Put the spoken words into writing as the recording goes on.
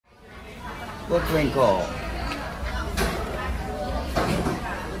Look, Wrinkle.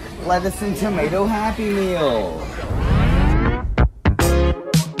 Lettuce and tomato Happy Meal.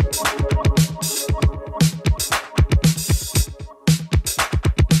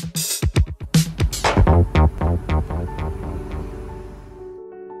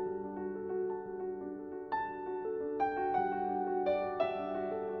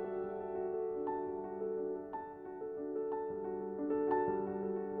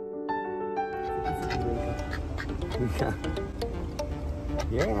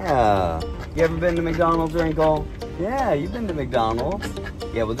 Yeah. You ever been to McDonald's, Wrinkle? Yeah, you've been to McDonald's.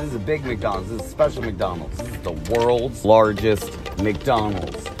 Yeah, well, this is a big McDonald's. This is a special McDonald's. This is the world's largest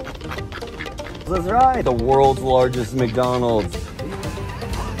McDonald's. That's right, the world's largest McDonald's.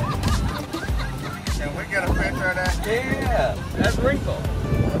 Can we get a picture of that? Yeah, that's Wrinkle.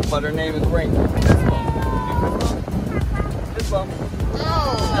 But her name is Wrinkle. This bump. This bump.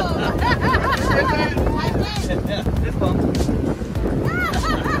 Oh! This bump.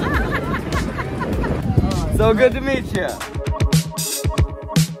 So good to meet you.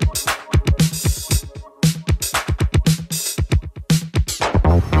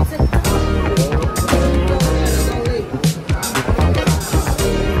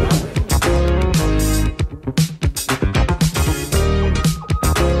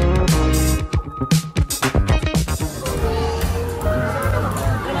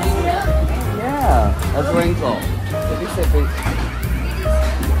 Yeah, that's Wrinkle. Sippy sippy.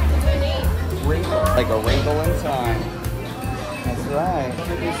 Wrinkle. Like a wrinkle in time. That's right.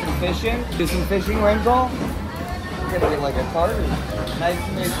 Do some fishing? Do some fishing, Wrinkle? You're gonna get like a carton. Nice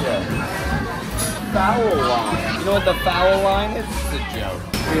to meet you. Foul line. You know what the foul line is? It's a joke.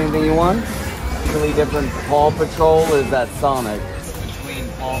 Anything you want? Really different Paw Patrol is that Sonic. Between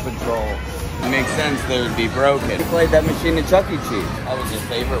Paw Patrol. It makes sense they would be broken. You played that machine at Chuck E. Cheese. That was your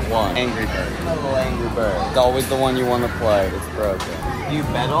favorite one. Angry Bird. A little Angry Bird. It's always the one you want to play. It's broken. Do you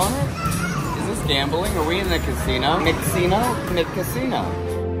bet on it? Is this gambling? Are we in the casino? McCasino? McCasino.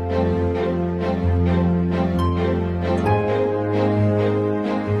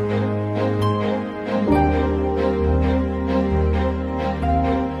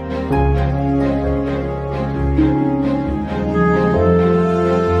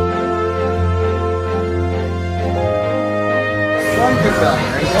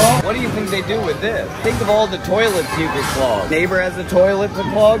 What do you think they do with this? Think of all the toilets you could clog. Neighbor has a toilet to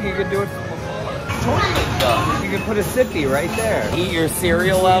clog, you could do it from afar. Toilet stuff. You could put a sippy right there. Eat your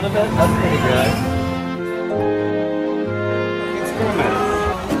cereal out of it. That's pretty good. It's Grimace.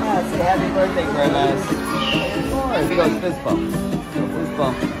 Yeah, say happy birthday, Grimace. Of course. He goes fist bump. Fist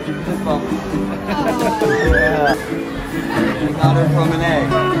bump. Fist bump. Yeah. We got her from an egg.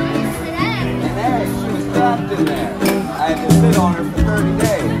 An egg. She was trapped in there. I had to sit on her for 30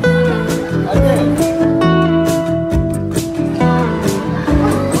 days. I did.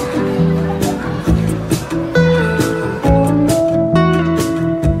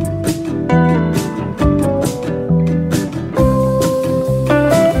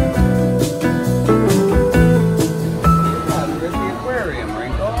 There's the aquarium,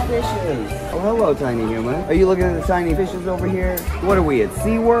 Wrinkle. Fishes. Oh, hello, tiny human. Are you looking at the tiny fishes over here? What are we, at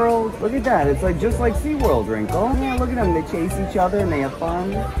SeaWorld? Look at that. It's like just like SeaWorld, Wrinkle. Yeah, look at them. They chase each other and they have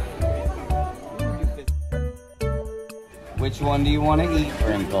fun. Which one do you want to eat,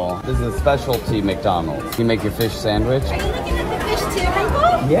 Wrinkle? This is a specialty McDonald's. You make your fish sandwich? Are you looking at the fish too,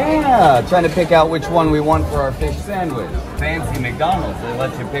 Wrinkle? Yeah, trying to pick out which one we want for our fish sandwich. Fancy McDonald's, they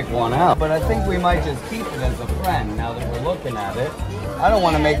let you pick one out. But I think we might just keep it as a friend now that we're looking at it. I don't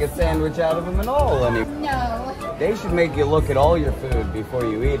want to make a sandwich out of them at all anymore. No. They should make you look at all your food before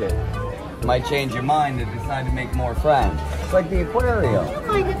you eat it. Might change your mind and decide to make more friends. It's like the aquarium. Do you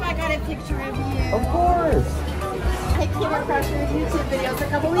mind if I got a picture of you? Of course. I came across your YouTube videos a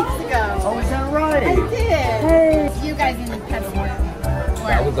couple weeks ago. Oh, is that right? I did. Hey. You guys in PetSmart.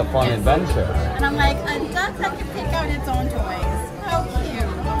 That was a fun adventure. And I'm like, a duck that can pick out its own toys. How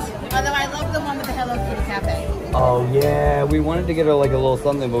cute. Although I love the one with the Hello Kitty Cafe. Oh yeah, we wanted to get her like a little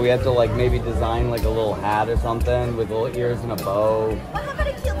something, but we had to like maybe design like a little hat or something with little ears and a bow. Well, how about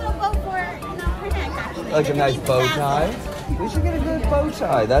a cute little bow for, her neck, actually? Like a nice bow tie? We should get a good bow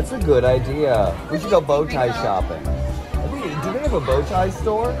tie. That's a good idea. We should go bow tie shopping. Do they have a bow tie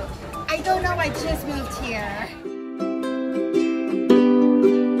store? I don't know, I just moved here.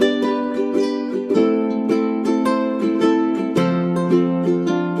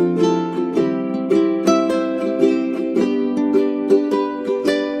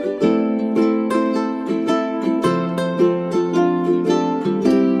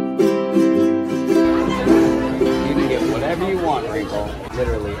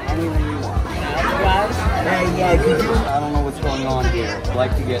 Literally Anything you want. Yeah, could you? I don't know what's going on here. I'd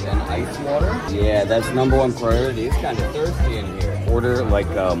like to get an ice water. Yeah, that's #1 priority. It's kind of thirsty in here. Order like,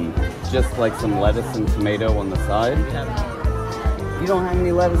 just like some lettuce and tomato on the side. You don't have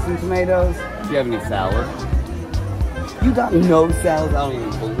any lettuce and tomatoes? Do you have any salad? You got no salad? I don't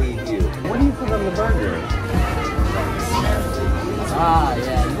even believe you. What do you put on the burger?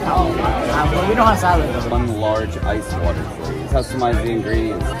 But we don't have salad. One large ice water, please. Customize the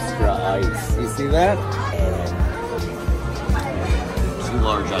ingredients, extra ice. You see that? 2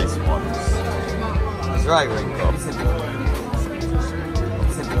 large ice waters. That's right, Wrinkle.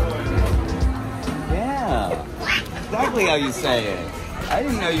 Yeah, exactly how you say it. I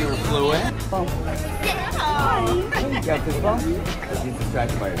didn't know you were fluent. Hi. You got this bump? She's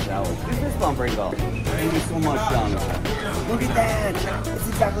distracted by her salad. Get this bump, Wrinkle. Thank you so much, Jonathan. Look at that. That's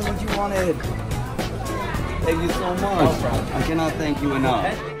exactly what you wanted. Thank you so much. I cannot thank you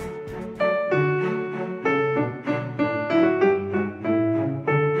enough.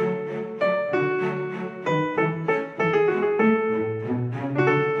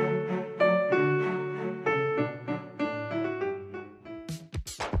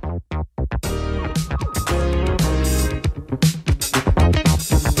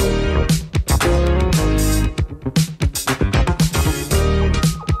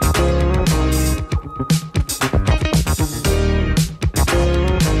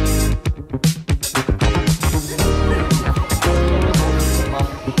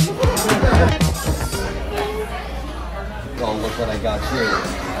 Oh, look what I got you.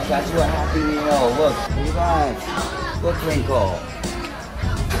 I got you a Happy Meal. Look at that. Look, Wrinkle.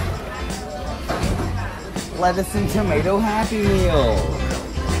 Lettuce and tomato Happy Meal.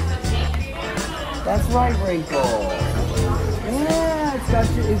 That's right, Wrinkle. Yeah, it's got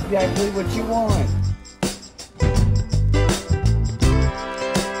you exactly what you want.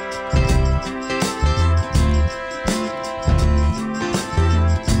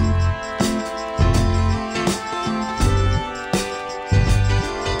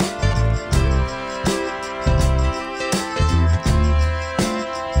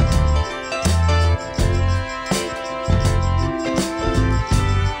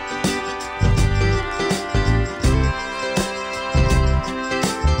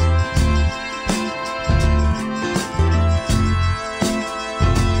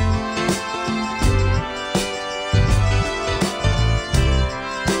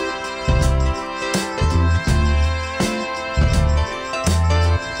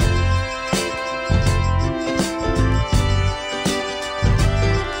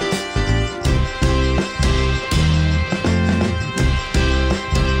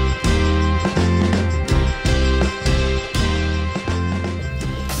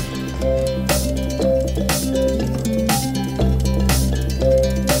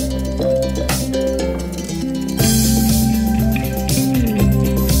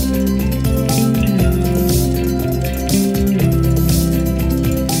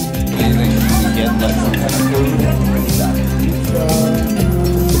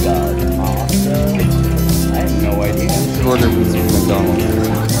 Order pizza from McDonald's.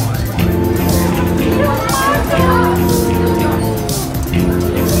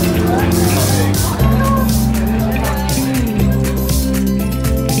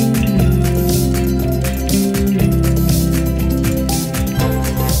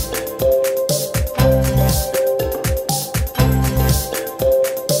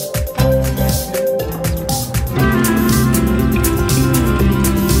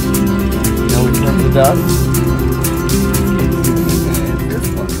 Know which one's the duck?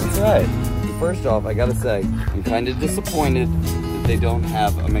 Right. First off, I gotta say, I'm kind of disappointed that they don't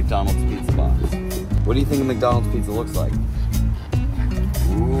have a McDonald's pizza box. What do you think a McDonald's pizza looks like?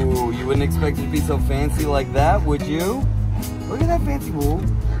 Ooh, you wouldn't expect it to be so fancy like that, would you? Look at that fancy, ooh.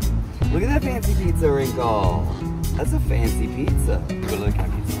 Look at that fancy pizza, Wrinkle. That's a fancy pizza. Go to the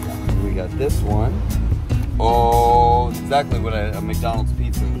kind of pizza shop. We got this one. Oh, it's exactly what a McDonald's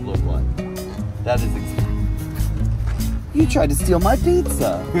pizza would look like. That is exactly. You tried to steal my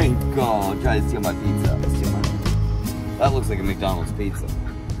pizza. Wrinkle, tried to steal my pizza. That looks like a McDonald's pizza.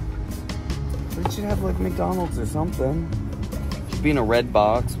 But it should have like McDonald's or something. It should be in a red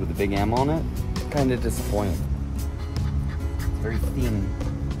box with a big M on it. Kind of disappointing. It's very thin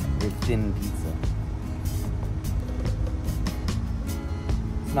pizza.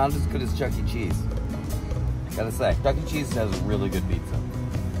 It's not as good as Chuck E. Cheese. Gotta say, Chuck E. Cheese has a really good pizza.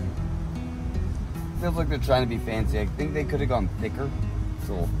 Feels like they're trying to be fancy. I think they could have gone thicker. It's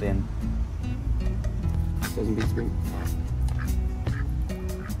a little thin. Doesn't beat screen.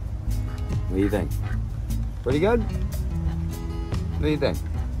 What do you think? Pretty good? What do you think?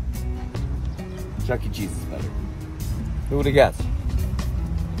 Chuck E. Cheese is better. Who would have guessed?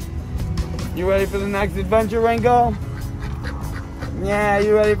 You ready for the next adventure, Wrinkle? Yeah,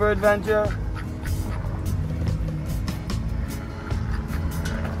 you ready for adventure?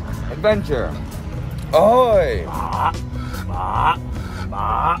 Adventure. Ahoy!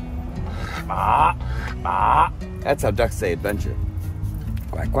 That's how ducks say adventure.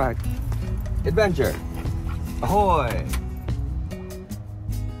 Quack, quack. Adventure. Ahoy!